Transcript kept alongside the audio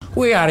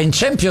We are in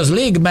Champions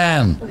League,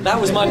 man. That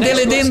was my next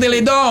Dilly din,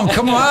 dilly dong,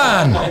 come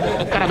on.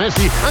 Encara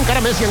Messi,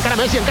 encara Messi, encara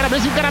Messi, encara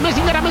Messi, encara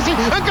Messi, encara Messi,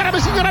 encara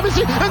Messi, encara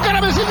Messi,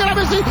 encara Messi, encara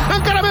Messi,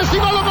 encara Messi,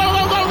 gol, gol,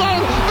 gol, gol, gol,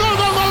 gol,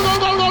 gol, gol, gol,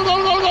 gol, gol,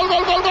 gol, gol,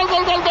 gol, gol, gol,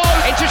 gol, gol, gol.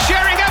 Into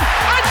Sheringham,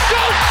 and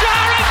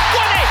Solskjaer has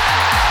won it.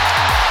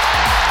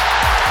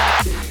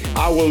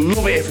 I will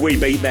love it if we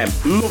beat them.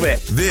 Love it.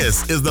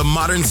 This is the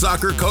Modern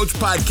Soccer Coach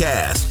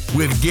Podcast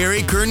with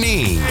Gary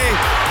Curneen.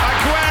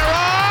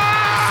 Aguero!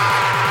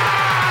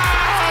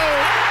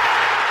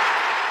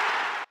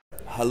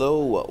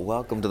 Hello,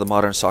 welcome to the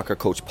Modern Soccer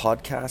Coach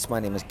Podcast. My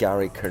name is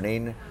Gary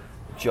Curneen.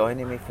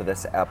 Joining me for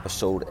this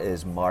episode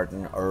is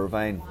Martin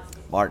Irvine.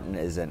 Martin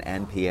is an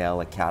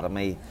NPL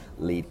Academy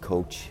lead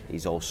coach.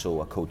 He's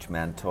also a coach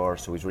mentor.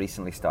 So he's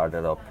recently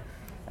started up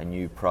a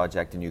new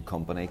project, a new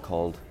company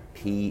called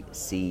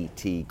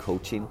PCT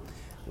Coaching,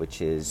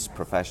 which is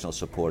professional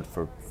support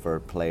for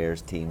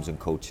players, teams and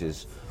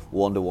coaches,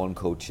 one-to-one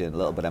coaching, a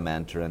little bit of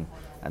mentoring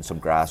and some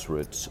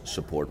grassroots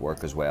support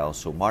work as well.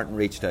 So Martin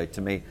reached out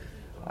to me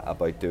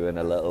about doing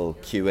a little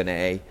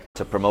Q&A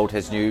to promote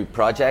his new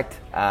project,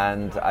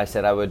 and I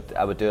said I would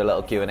do a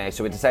little Q&A.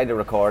 So we decided to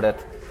record it,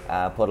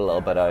 put a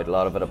little bit out, a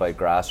lot of it about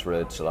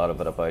grassroots, a lot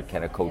of it about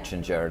kind of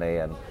coaching journey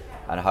and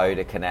how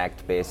to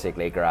connect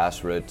basically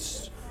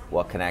grassroots.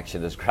 What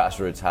connection does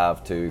grassroots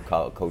have to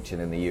coaching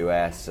in the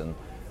US and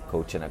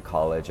coaching at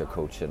college or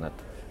coaching at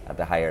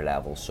the higher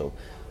level? So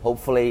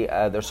hopefully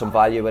there's some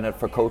value in it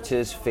for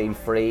coaches. Feel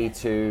free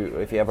to,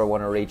 if you ever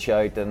want to reach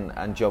out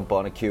and jump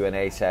on a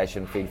Q&A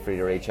session, feel free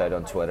to reach out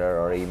on Twitter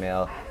or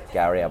email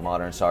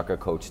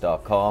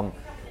gary@modernsoccercoach.com.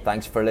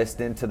 Thanks for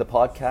listening to the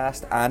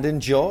podcast and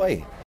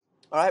enjoy.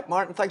 All right,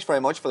 Martin, thanks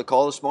very much for the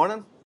call this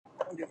morning.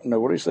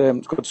 No worries.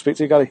 It's good to speak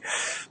to you, Gary.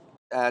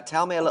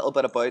 Tell me a little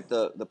bit about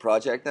the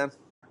project then.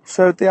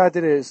 So the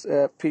idea is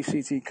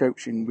PCT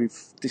Coaching. We've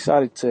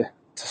decided to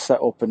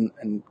set up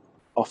and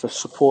offer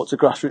support to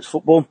grassroots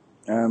football.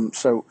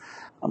 So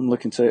I'm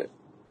looking to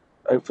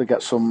hopefully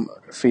get some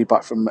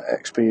feedback from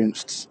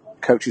experienced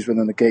coaches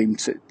within the game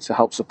to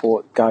help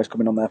support guys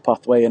coming on their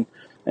pathway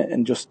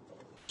and just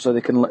so they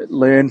can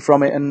learn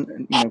from it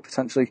and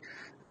potentially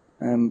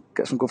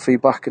get some good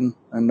feedback and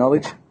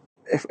knowledge.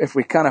 If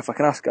I can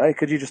ask, Guy,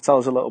 could you just tell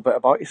us a little bit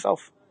about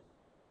yourself?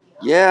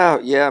 Yeah.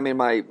 I mean,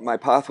 my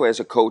pathway as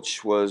a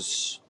coach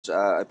was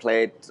I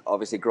played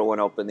obviously growing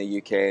up in the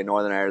UK,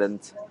 Northern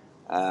Ireland,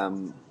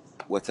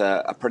 with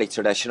a pretty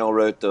traditional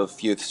route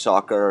of youth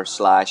soccer /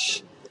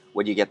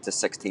 when you get to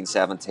 16,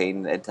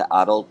 17 into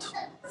adult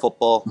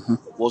football. Mm-hmm.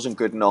 Wasn't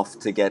good enough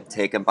to get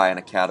taken by an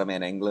academy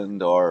in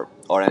England or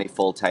any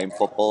full-time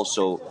football.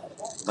 So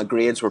my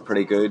grades were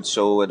pretty good.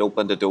 So it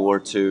opened the door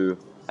to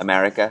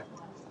America.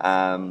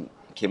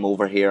 Came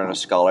over here on a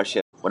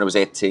scholarship when I was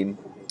 18.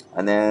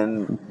 And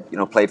then,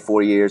 played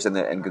 4 years in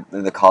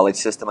the college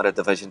system at a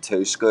Division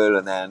 2 school,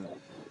 and then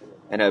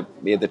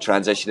made the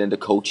transition into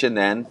coaching.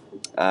 Then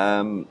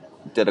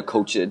did a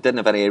coach. Didn't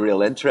have any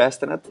real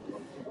interest in it,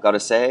 got to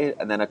say.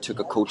 And then I took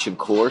a coaching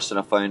course, and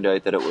I found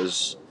out that it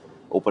was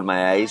opened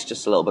my eyes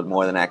just a little bit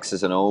more than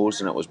X's and O's,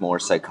 and it was more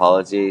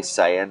psychology,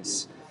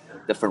 science,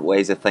 different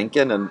ways of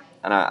thinking, and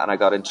I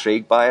got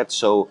intrigued by it.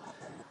 So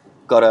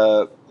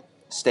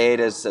stayed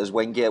as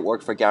Wingate,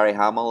 worked for Gary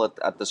Hamill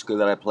at the school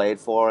that I played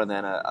for, and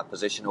then a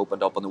position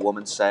opened up on the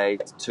women's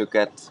side. Took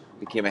it,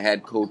 became a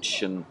head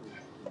coach, and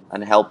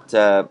helped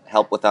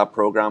with that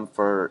program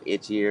for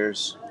 8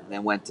 years. And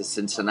then went to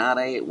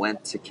Cincinnati,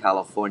 went to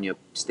California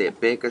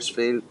State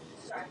Bakersfield,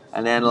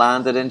 and then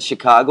landed in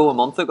Chicago a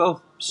month ago.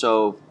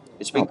 So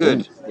it's been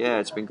good. Yeah,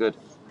 it's been good.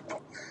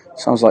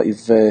 Sounds like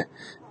you've had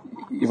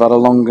a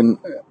long and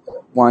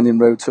winding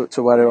road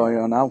to where you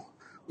are now.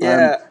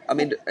 Yeah, I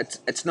mean,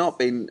 it's not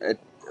been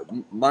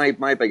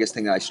my biggest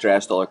thing I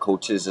stress to other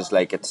coaches is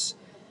it's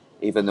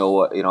even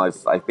though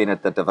I've been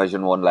at the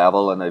Division 1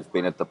 level and I've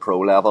been at the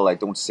pro level, I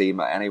don't see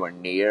anywhere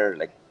near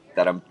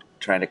that I'm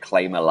trying to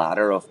climb a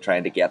ladder of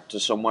trying to get to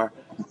somewhere.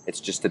 It's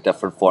just a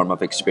different form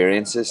of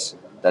experiences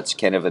that's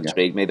kind of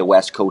intrigued me. The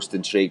West Coast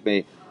intrigued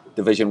me.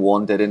 Division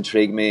 1 did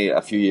intrigue me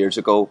a few years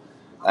ago,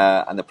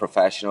 and the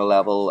professional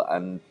level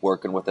and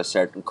working with a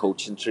certain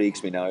coach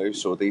intrigues me now.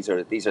 So these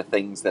are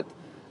things that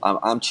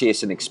I'm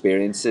chasing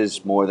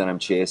experiences more than I'm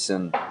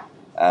chasing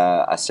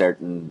a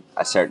certain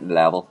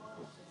level.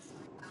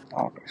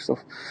 Oh, great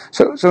stuff.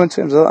 So in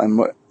terms of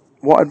that,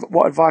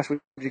 what advice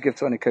would you give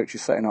to any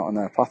coaches setting out on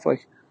their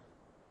pathway?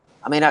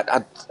 I mean, I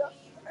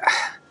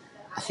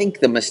think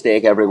the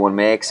mistake everyone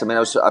makes. I mean,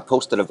 I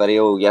posted a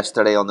video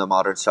yesterday on the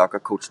Modern Soccer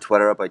Coach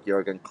Twitter about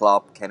Jurgen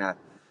Klopp. I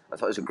thought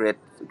it was a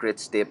great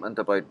statement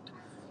about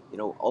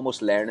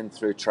almost learning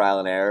through trial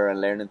and error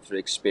and learning through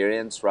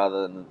experience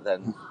rather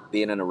than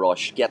being in a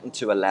rush, getting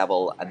to a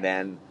level and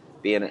then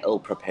being ill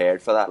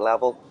prepared for that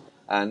level.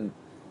 And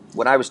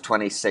when I was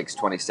 26,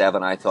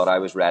 27, I thought I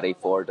was ready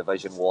for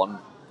Division 1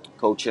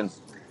 coaching.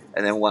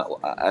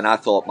 And I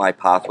thought my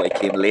pathway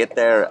came late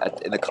there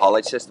in the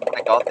college system.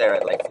 I got there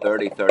at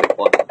 30,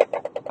 31.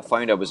 I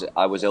found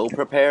I was ill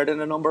prepared in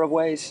a number of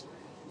ways.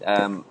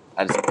 And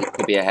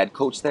to be a head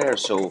coach there.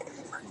 So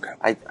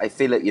I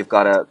feel that you've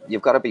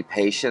got to be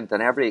patient,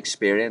 and every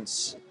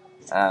experience.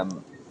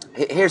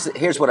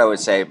 Here's what I would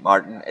say,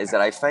 Martin, is that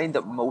I find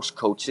that most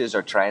coaches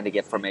are trying to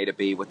get from A to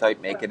B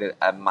without making it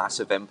a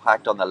massive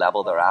impact on the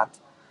level they're at.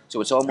 So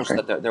it's almost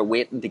that they're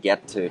waiting to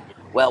get to,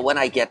 well, when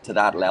I get to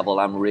that level,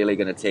 I'm really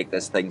going to take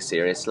this thing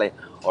seriously.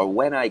 Or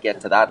when I get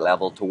to that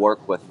level to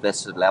work with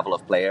this level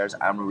of players,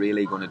 I'm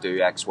really going to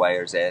do X, Y,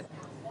 or Z. And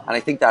I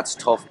think that's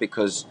tough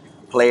because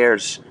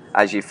players,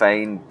 as you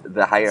find,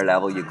 the higher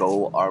level you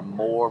go, are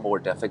more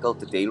difficult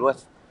to deal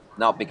with.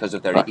 Not because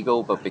of their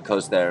ego, but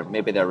because they're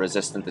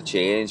resistant to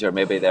change, or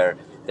maybe they're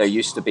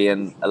used to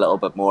being a little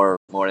bit more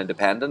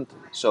independent.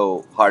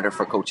 So harder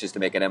for coaches to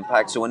make an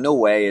impact. So in no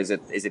way is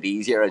it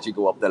easier as you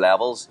go up the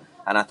levels.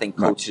 And I think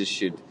coaches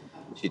should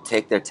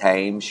take their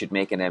time, should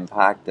make an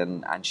impact,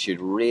 and should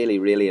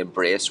really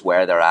embrace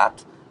where they're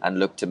at and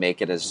look to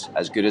make it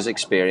as good as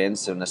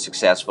experience and as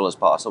successful as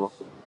possible.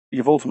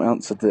 You've ultimately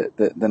answered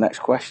the next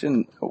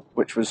question,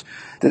 which was,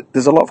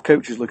 there's a lot of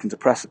coaches looking to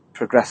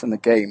progress in the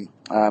game.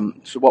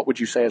 So what would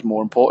you say is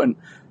more important,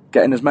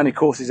 getting as many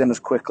courses in as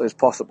quickly as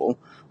possible,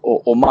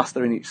 or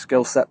mastering each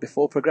skill set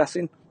before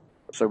progressing?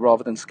 So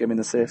rather than skimming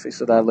the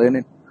surface of their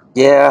learning?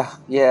 Yeah.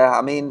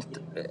 I mean,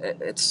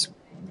 it's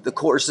the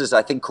courses.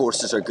 I think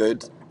courses are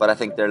good, but I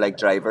think they're like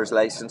driver's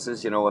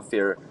licenses. You know,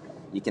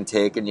 you can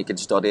take and you can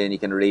study and you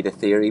can read a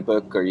theory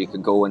book, or you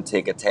can go and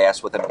take a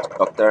test with an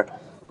instructor.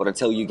 But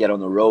until you get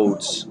on the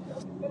roads,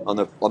 on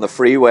the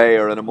freeway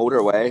or in a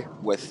motorway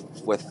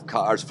with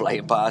cars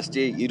flying past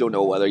you, you don't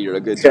know whether you're a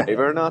good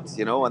driver or not.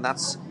 You know, and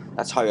that's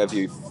how I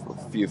view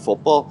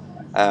football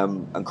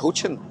and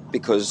coaching,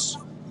 because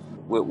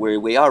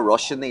we are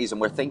rushing these,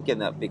 and we're thinking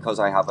that because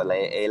I have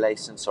a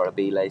license or a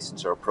B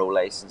license or a pro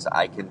license,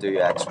 I can do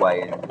X, Y,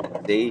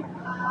 and D,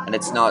 and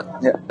it's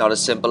not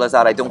as simple as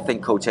that. I don't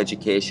think coach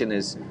education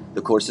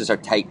the courses are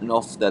tight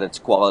enough that it's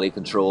quality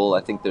control. I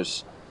think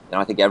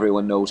I think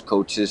everyone knows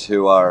coaches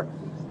who are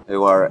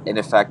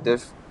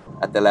ineffective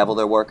at the level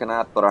they're working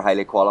at, but are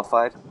highly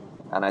qualified.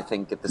 And I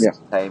think at the same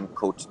time,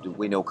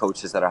 we know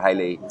coaches that are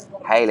highly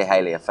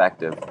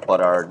effective,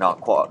 but are not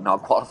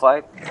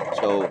qualified.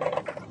 So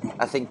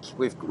I think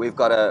we've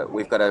got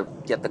to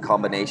get the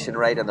combination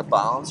right and the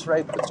balance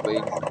right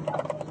between,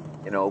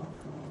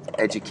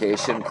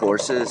 education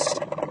courses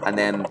and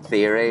then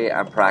theory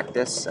and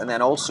practice, and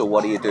then also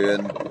what are you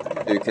doing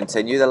to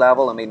continue the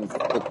level. I mean,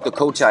 the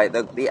coach I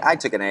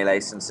took an A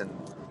license in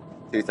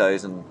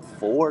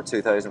 2004,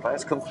 2005.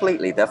 It's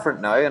completely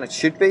different now, and it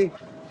should be.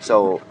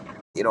 So,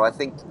 I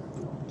think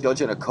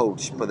judging a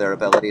coach for their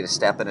ability to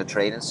step in a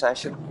training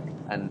session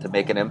and to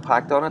make an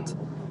impact on it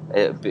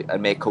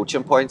and make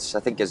coaching points, I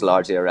think is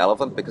largely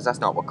irrelevant, because that's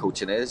not what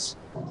coaching is.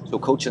 So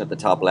coaching at the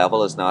top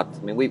level is not. I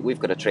mean, we've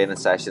got a training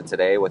session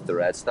today with the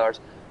Red Stars.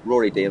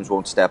 Rory Dames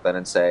won't step in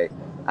and say,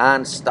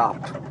 and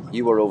stop,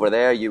 you were over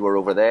there,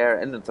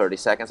 in 30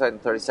 seconds, out in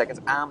 30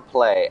 seconds, and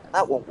play.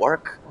 That won't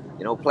work.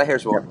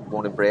 Players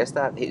won't embrace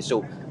that.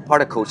 So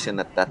part of coaching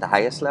at the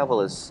highest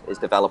level is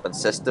developing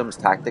systems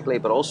tactically,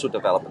 but also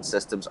developing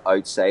systems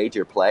outside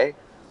your play,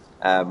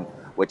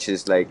 which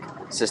is like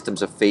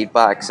systems of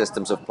feedback,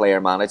 systems of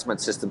player management,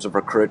 systems of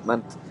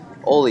recruitment,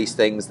 all these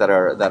things that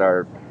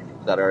are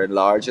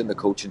enlarging the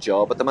coaching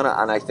job at the minute.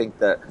 And I think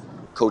that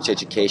coach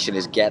education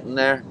is getting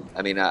there.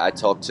 I mean, I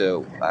talked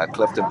to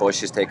Clifton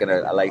Bush, who's taking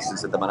a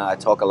license at the minute. I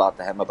talk a lot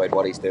to him about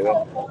what he's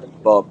doing,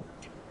 but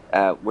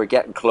we're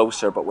getting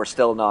closer, but we're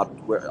still not.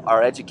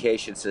 Our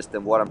education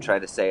system, what I'm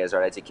trying to say is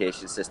our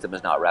education system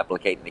is not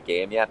replicating the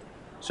game yet.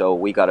 So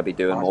we got to be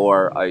doing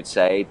more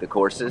outside the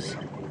courses,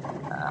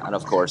 and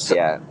of course,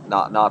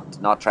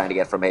 not trying to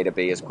get from A to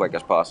B as quick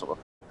as possible.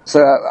 So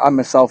I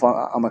myself,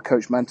 I'm a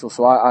coach mentor,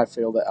 so I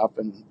feel that I've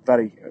been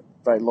very,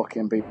 very lucky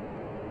and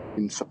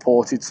been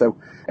supported. So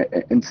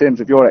in terms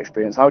of your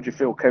experience, how do you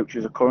feel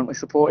coaches are currently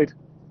supported?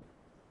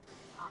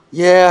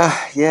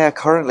 Yeah,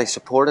 currently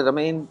supported. I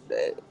mean,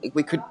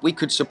 we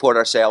could support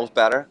ourselves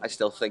better. I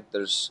still think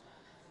there's,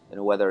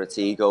 whether it's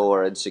ego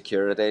or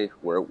insecurity,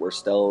 we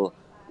still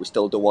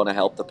don't want to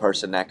help the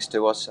person next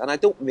to us. And I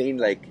don't mean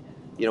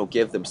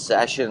give them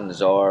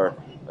sessions or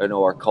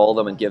call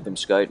them and give them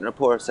scouting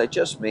reports. I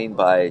just mean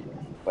by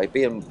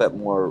being a bit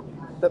more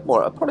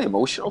probably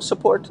emotional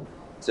support,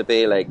 to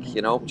be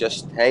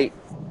just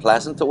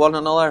pleasant to one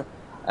another.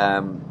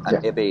 And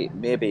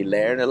maybe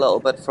learn a little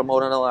bit from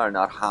one another and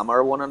not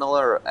hammer one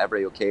another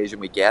every occasion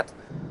we get.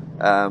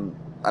 And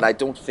I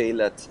don't feel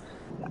that,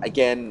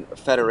 again,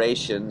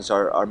 federations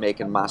are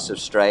making massive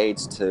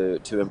strides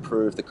to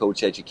improve the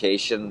coach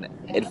education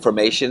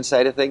information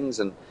side of things.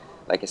 And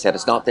like I said,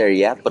 it's not there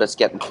yet, but it's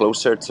getting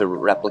closer to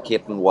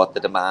replicating what the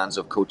demands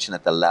of coaching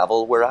at the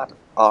level we're at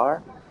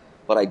are.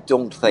 But I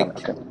don't think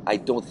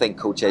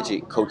coach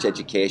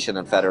education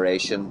and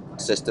federation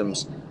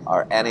systems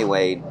are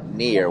anyway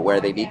near where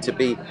they need to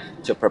be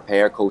to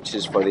prepare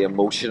coaches for the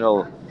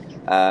emotional,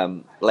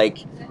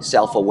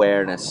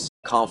 self-awareness,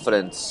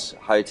 confidence,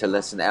 how to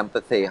listen,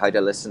 empathy, how to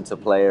listen to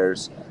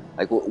players,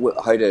 how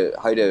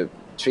to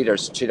treat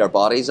our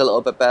bodies a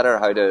little bit better,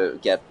 how to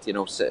get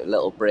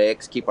little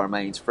breaks, keep our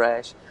minds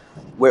fresh.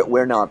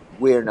 we're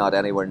not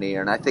anywhere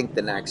near. And I think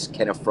the next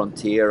kind of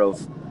frontier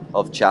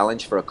of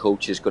challenge for a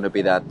coach is going to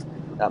be that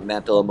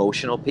mental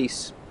emotional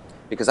piece,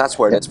 because that's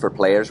where it is for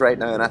players right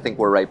now, and I think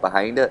we're right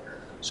behind it.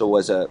 So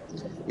as a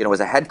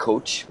head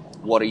coach,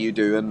 what are you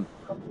doing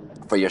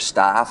for your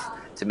staff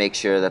to make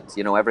sure that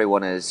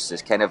everyone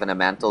is kind of in a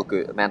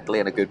mentally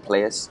in a good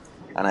place?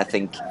 And I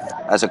think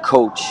as a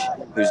coach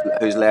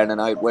who's learning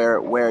out, where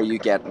are you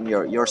getting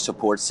your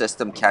support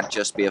system can't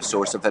just be a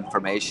source of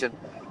information.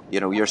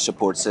 Your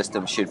support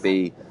system should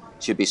be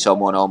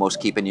someone almost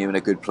keeping you in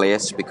a good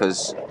place,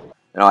 because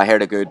I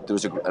heard there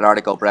was an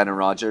article, Brendan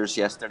Rodgers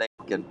yesterday,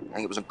 I think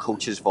it was a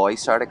Coach's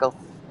Voice article,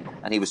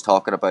 and he was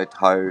talking about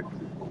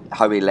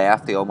how he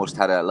left. He almost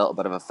had a little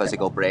bit of a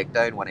physical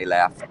breakdown when he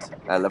left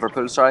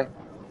Liverpool,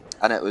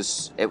 and it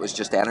was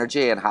just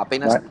energy and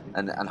happiness, right,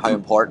 and how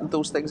important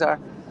those things are.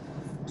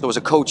 So as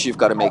a coach, you've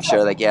got to make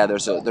sure that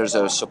there's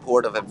a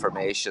support of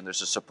information,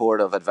 there's a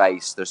support of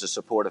advice, there's a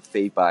support of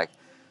feedback,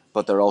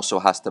 but there also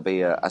has to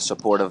be a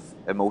support of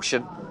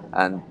emotion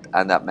and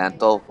that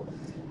mental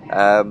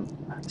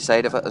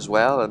side of it as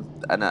well.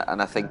 And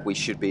I think we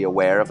should be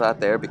aware of that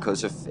there,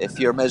 because if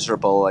you're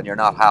miserable and you're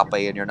not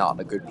happy and you're not in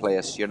a good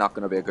place, you're not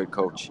going to be a good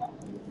coach.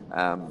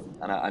 And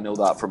I know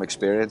that from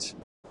experience.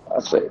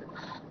 That's it.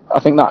 I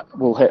think that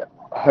will hit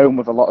home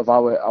with a lot of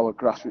our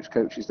grassroots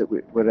coaches that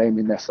we're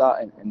aiming this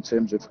at, in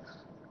terms of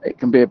it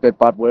can be a big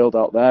bad world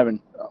out there, and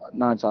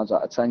 9 times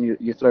out of 10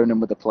 you're thrown in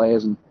with the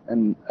players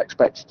and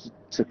expected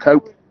to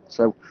cope.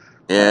 So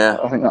yeah,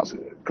 I think that's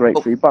great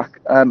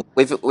feedback.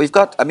 We've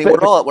got. I mean,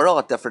 we're all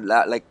at different.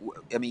 Like,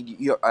 I mean,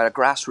 you're a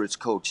grassroots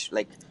coach.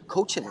 Like,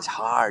 coaching is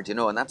hard,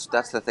 and that's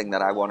the thing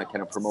that I want to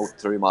kind of promote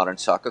through modern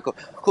soccer.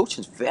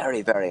 Coaching is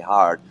very, very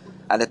hard,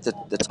 and at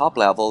the top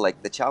level,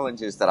 like the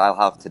challenges that I'll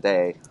have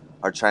today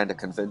are trying to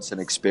convince an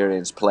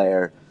experienced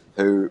player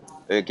who,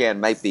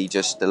 again, might be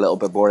just a little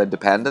bit more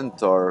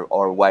independent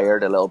or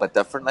wired a little bit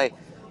differently.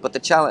 But the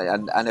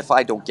challenge, and if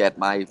I don't get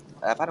my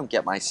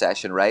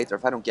session right, or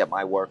if I don't get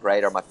my work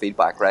right or my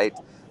feedback right,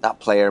 that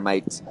player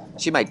might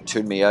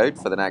tune me out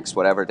for the next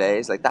whatever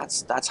days. Like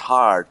that's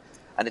hard,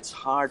 and it's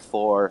hard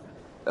for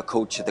a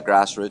coach at the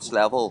grassroots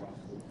level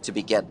to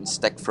be getting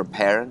stick from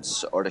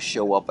parents, or to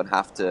show up and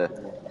have to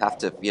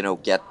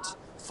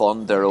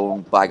fund their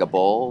own bag of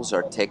balls,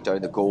 or take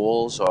down the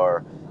goals,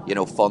 or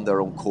fund their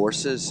own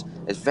courses.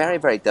 It's very,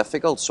 very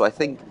difficult. So I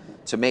think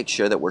to make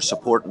sure that we're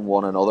supporting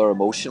one another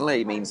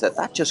emotionally means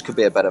that just could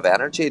be a bit of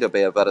energy, to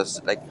be a bit of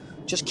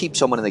just keep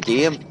someone in the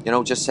game.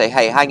 Just say,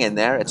 hey, hang in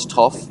there. It's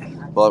tough,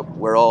 but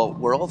we're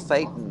all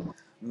fighting.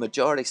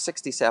 Majority,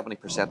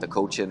 60-70% of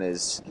coaching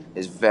is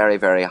very,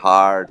 very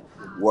hard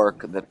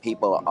work that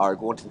people are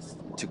going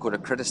to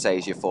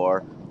criticize you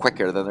for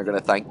quicker than they're going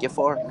to thank you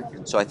for.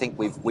 So I think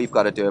we've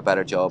got to do a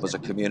better job as a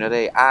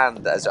community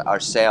and as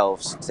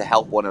ourselves to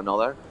help one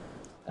another,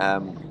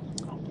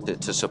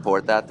 to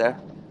support that there.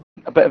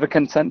 A bit of a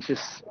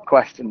contentious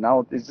question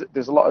now.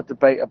 There's a lot of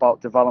debate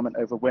about development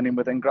over winning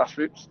within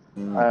grassroots.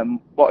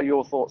 What are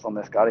your thoughts on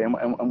this, Gary,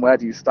 and where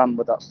do you stand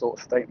with that sort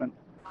of statement?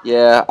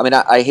 Yeah, I mean,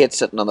 I hate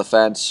sitting on the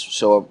fence,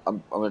 so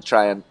I'm going to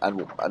try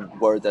and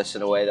word this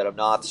in a way that I'm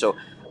not. So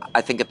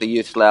I think at the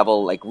youth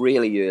level, like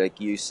really, like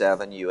U7,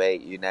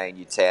 U8,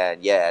 U9, U10,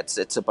 yeah,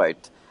 it's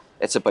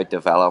about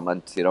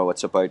development.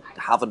 It's about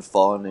having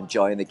fun,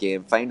 enjoying the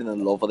game, finding the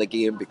love of the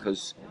game,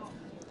 because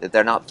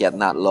they're not getting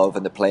that love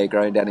in the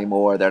playground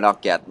anymore. They're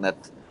not getting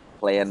it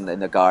playing in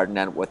the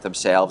garden with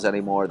themselves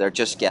anymore. They're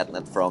just getting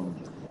it from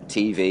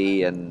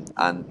TV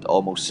and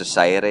almost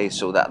society.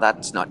 So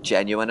that's not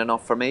genuine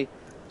enough for me.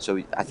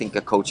 So I think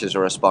a coach has a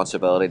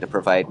responsibility to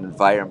provide an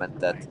environment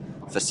that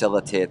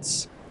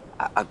facilitates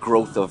a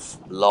growth of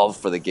love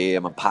for the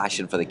game and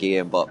passion for the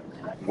game. But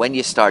when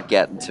you start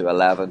getting to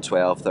 11,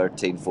 12,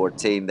 13,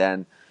 14,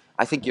 then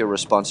I think your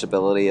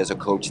responsibility as a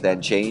coach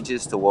then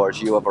changes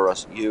towards you have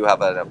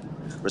a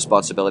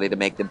responsibility to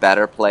make them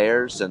better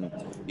players, and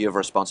you have a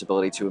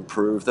responsibility to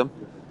improve them.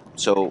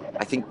 So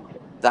I think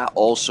that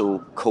also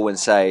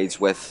coincides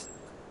with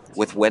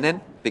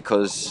winning,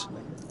 because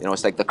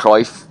it's like the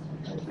Cruyff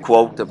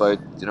quote about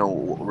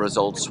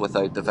results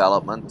without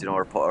development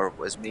or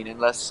is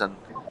meaningless, and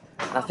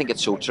I think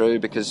it's so true,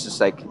 because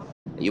it's like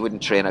you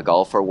wouldn't train a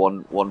golfer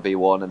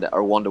 1v1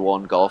 or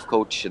 1-to-1 golf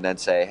coach and then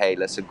say, hey,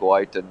 listen, go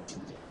out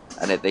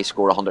and they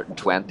score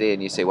 120,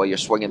 and you say, well, you're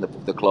swinging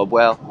the club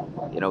well.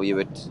 You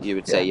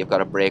would say you've got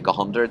to break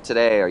 100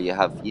 today, or you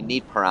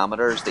need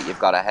parameters that you've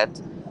got to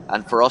hit.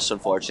 And for us,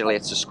 unfortunately,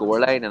 it's a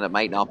scoreline, and it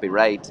might not be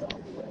right.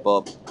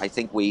 But I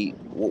think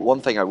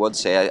one thing I would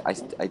say,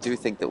 I do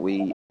think that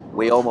we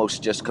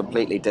almost just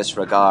completely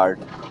disregard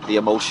the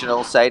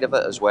emotional side of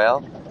it as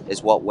well,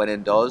 is what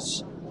winning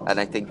does. And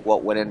I think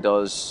what winning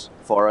does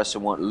for us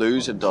and what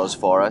losing does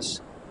for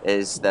us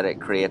is that it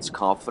creates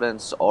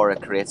confidence or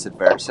it creates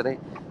adversity.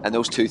 And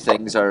those two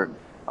things are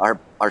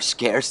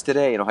scarce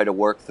today. How to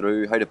work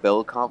through, how to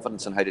build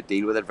confidence and how to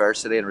deal with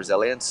adversity and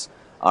resilience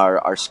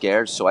are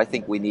scarce. So I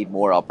think we need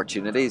more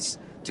opportunities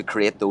to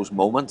create those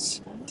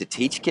moments to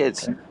teach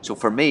kids. So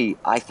for me,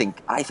 I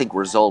think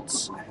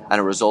results and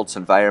a results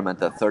environment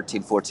that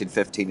 13, 14,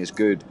 15 is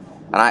good.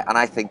 And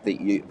I think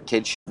that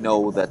kids should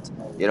know that,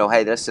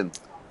 hey, listen,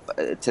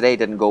 today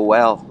didn't go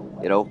well.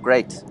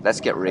 Great.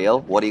 Let's get real.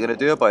 What are you going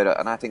to do about it?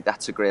 And I think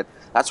that's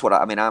what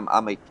I mean. I'm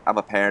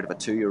a parent of a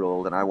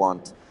 2-year-old, and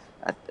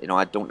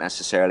I don't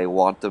necessarily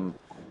want them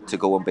to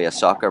go and be a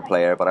soccer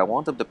player, but I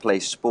want them to play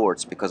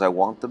sports because I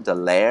want them to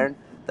learn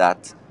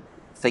that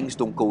things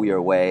don't go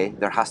your way.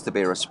 There has to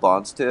be a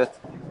response to it.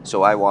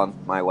 So I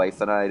want my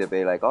wife and I to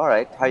be like, all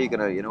right, how are you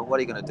going to, what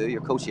are you going to do?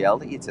 Your coach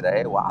yelled at you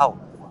today. Wow.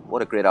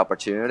 What a great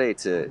opportunity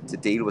to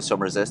deal with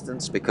some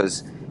resistance,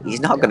 because he's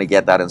not going to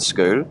get that in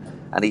school,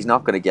 and he's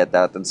not going to get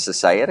that in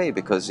society,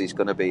 because he's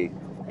going to be,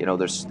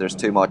 there's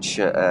too much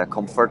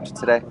comfort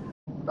today.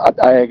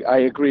 I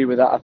agree with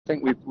that. I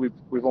think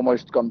we've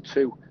almost gone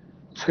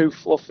too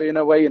fluffy in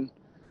a way, and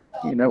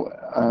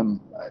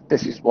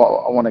this is what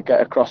I want to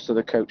get across to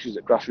the coaches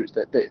at grassroots,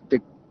 that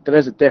there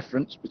is a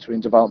difference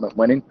between development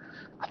winning.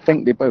 I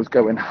think they both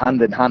go in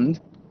hand.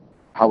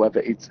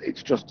 However,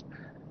 it's just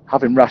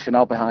having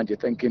rationale behind your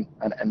thinking,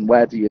 and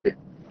where do you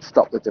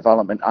stop the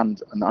development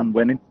and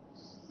winning.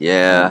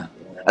 Yeah,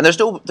 and there's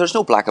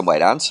no black and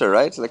white answer,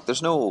 right? Like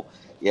there's no,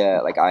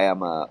 like I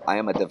am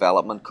a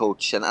development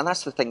coach, and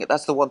that's the thing.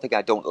 That's the one thing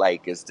I don't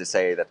like, is to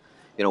say that,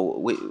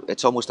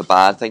 it's almost a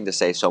bad thing to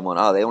say someone,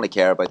 they only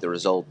care about the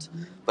result,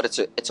 but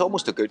it's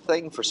almost a good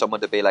thing for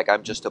someone to be like,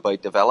 I'm just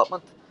about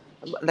development.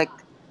 Like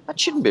that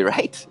shouldn't be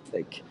right.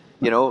 Like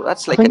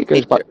that's like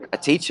a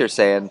teacher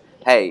saying,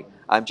 hey,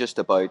 I'm just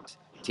about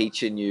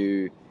teaching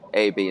you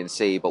A, B, and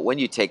C, but when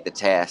you take the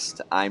test,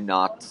 I'm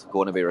not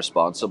going to be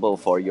responsible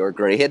for your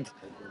grade.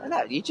 And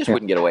you just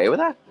wouldn't get away with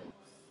that.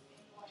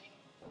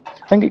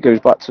 I think it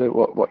goes back to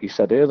what you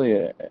said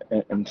earlier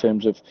in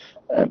terms of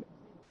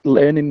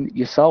learning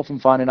yourself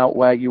and finding out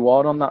where you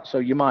are on that. So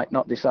you might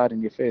not decide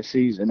in your first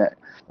season at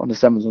under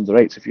 7s, under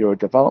 8s if you're a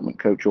development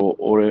coach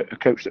or a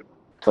coach that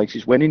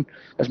places winning.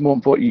 It's more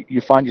important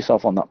you find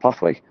yourself on that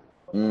pathway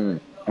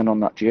and on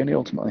that journey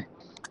ultimately.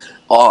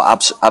 Oh,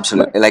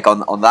 absolutely. Like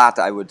on that,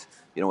 I would,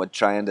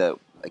 trying to,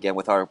 again,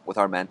 with our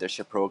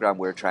mentorship program,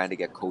 we're trying to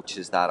get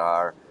coaches that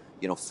are,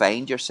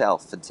 find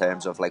yourself in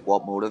terms of like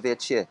what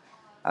motivates you.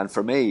 And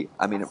for me,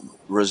 I mean,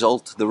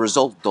 the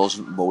result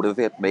doesn't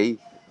motivate me.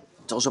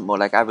 It doesn't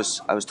like I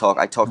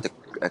talked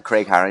to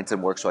Craig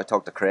Harrington work, so I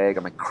talked to Craig.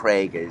 I'm like,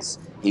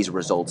 he's a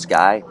results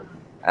guy.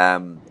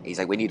 He's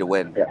like, we need to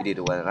win. We need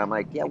to win. And I'm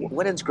like, yeah,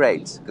 winning's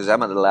great, because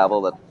I'm at the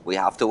level that we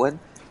have to win.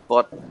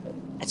 But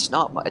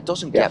it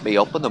doesn't get me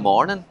up in the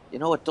morning.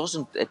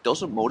 It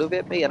doesn't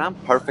motivate me, and I'm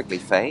perfectly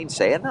fine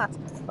saying that.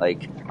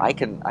 Like I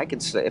can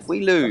if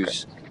we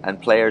lose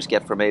and players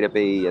get from A to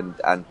B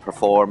and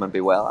perform and be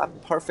well, I'm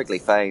perfectly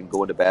fine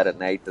going to bed at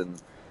night and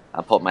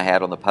putting my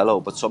head on the pillow.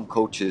 But some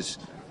coaches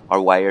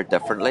are wired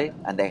differently,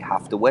 and they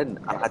have to win,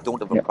 and I don't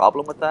have a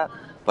problem with that.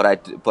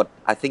 But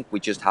I think we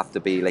just have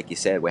to be, like you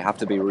said, we have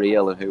to be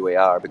real in who we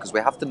are, because we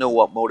have to know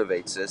what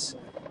motivates us,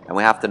 and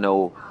we have to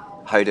know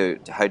how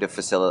to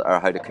facilitate or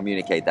how to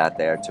communicate that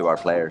there to our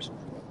players.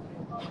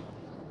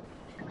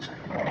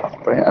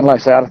 Brilliant. And like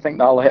I said, I think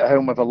that'll hit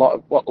home with a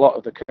lot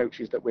of the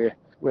coaches that we're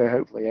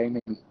hopefully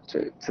aiming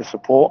to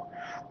support.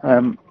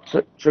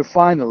 So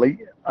finally,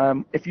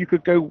 if you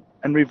could go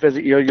and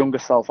revisit your younger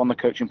self on the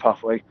coaching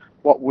pathway,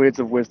 what words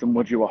of wisdom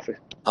would you offer?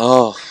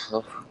 Oh,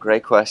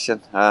 great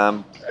question.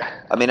 I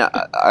mean,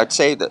 I'd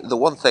say that the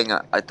one thing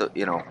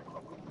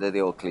the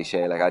old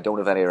cliche, like I don't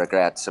have any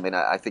regrets. I mean,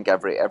 I think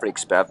I've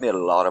made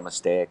a lot of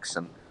mistakes,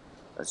 and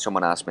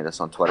someone asked me this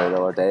on Twitter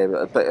the other day.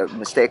 But a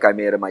mistake I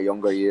made in my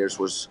younger years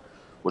was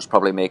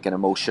probably making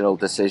emotional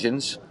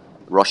decisions,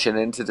 rushing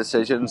into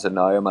decisions, and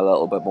now I'm a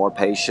little bit more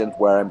patient,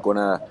 where I'm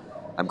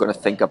gonna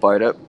think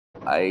about it.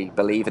 I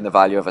believe in the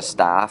value of a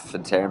staff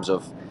in terms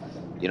of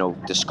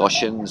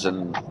discussions,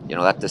 and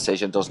that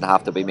decision doesn't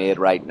have to be made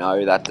right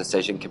now. That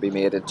decision can be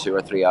made in 2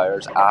 or 3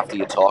 hours after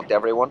you talk to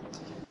everyone.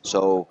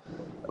 So.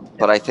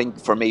 But I think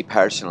for me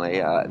personally,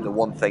 the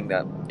one thing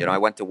that, I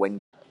went to Wing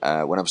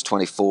when I was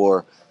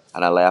 24,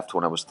 and I left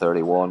when I was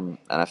 31,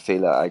 and I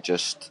feel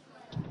that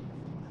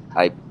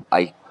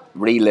I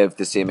relived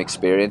the same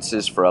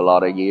experiences for a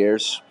lot of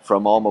years.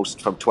 From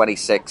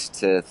 26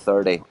 to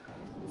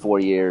 34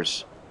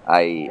 years,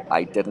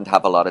 I didn't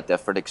have a lot of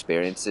different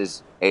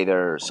experiences,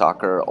 either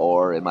soccer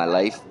or in my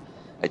life.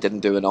 I didn't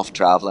do enough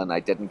traveling. I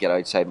didn't get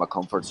outside my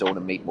comfort zone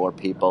and meet more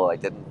people. I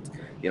didn't,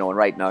 and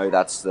right now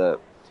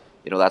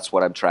that's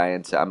what I'm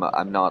trying to.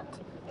 I'm not.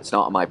 It's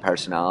not in my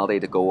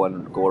personality to go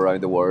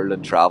around the world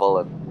and travel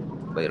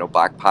and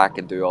backpack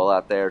and do all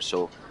that there.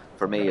 So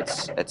for me,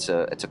 it's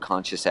a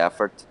conscious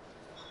effort.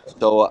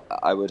 So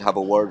I would have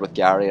a word with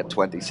Gary at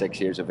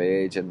 26 years of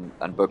age and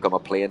book him a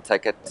plane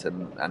ticket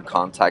and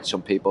contact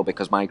some people,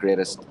 because my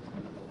greatest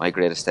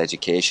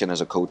education as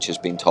a coach has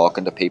been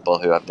talking to people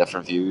who have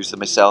different views than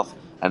myself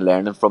and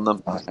learning from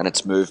them, and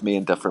it's moved me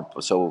in different.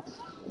 So.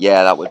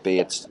 Yeah, that would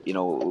be.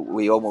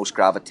 We almost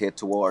gravitate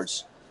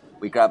towards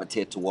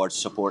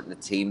supporting a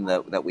team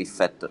that we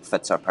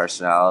fits our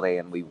personality,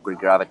 and we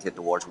gravitate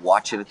towards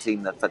watching a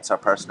team that fits our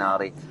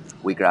personality.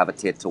 We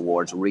gravitate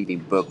towards reading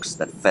books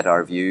that fit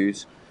our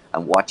views,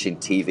 and watching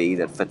TV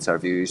that fits our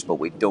views, but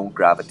we don't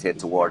gravitate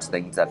towards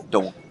things that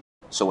don't.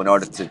 So in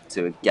order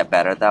to get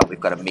better at that, we've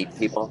got to meet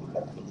people,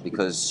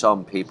 because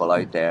some people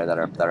out there that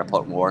are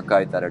putting work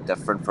out that are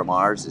different from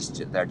ours,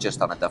 they're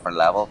just on a different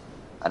level,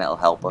 and it'll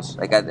help us.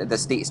 Like the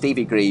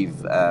Stevie Grieve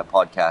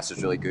podcast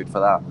is really good for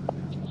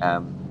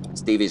that.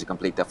 Stevie's a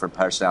complete different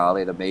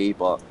personality to me,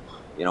 but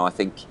I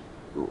think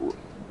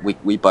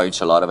we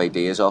bounce a lot of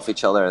ideas off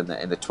each other in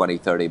the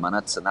 20-30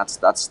 minutes, and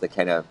that's the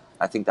kind of,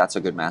 I think that's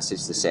a good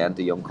message to send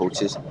to young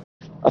coaches.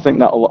 I think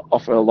that'll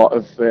offer a lot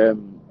of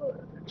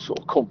sort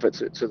of comfort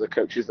to the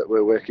coaches that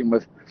we're working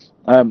with.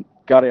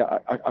 Gary,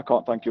 I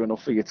can't thank you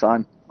enough for your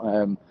time.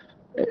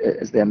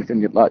 Is there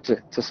anything you'd like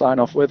to sign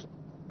off with?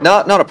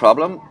 No, not a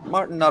problem,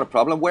 Martin. Not a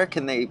problem. Where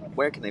can they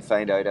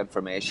find out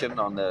information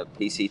on the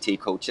PCT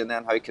coaching?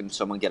 Then, how can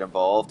someone get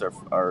involved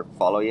or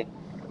follow you?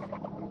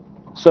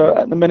 So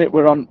at the minute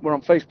we're on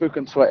Facebook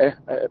and Twitter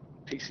at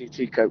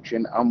PCT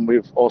Coaching, and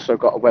we've also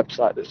got a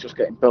website that's just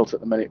getting built at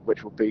the minute,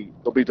 which will be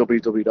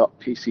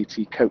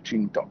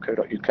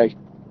www.pctcoaching.co.uk.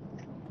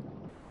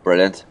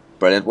 Brilliant.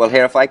 Well,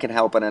 here, if I can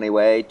help in any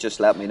way, just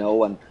let me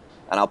know, and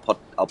I'll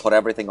put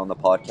everything on the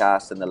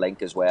podcast and the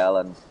link as well,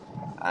 and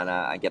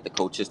get the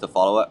coaches to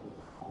follow it.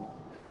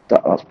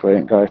 That's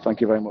brilliant, Gary. Thank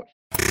you very much.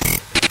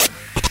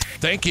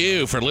 Thank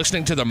you for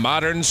listening to the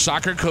Modern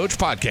Soccer Coach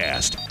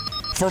Podcast.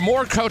 For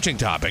more coaching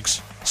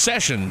topics,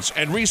 sessions,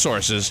 and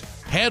resources,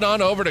 head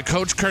on over to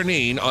Coach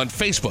Curneen on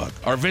Facebook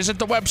or visit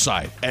the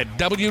website at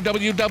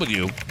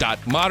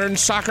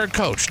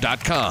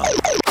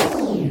www.modernsoccercoach.com.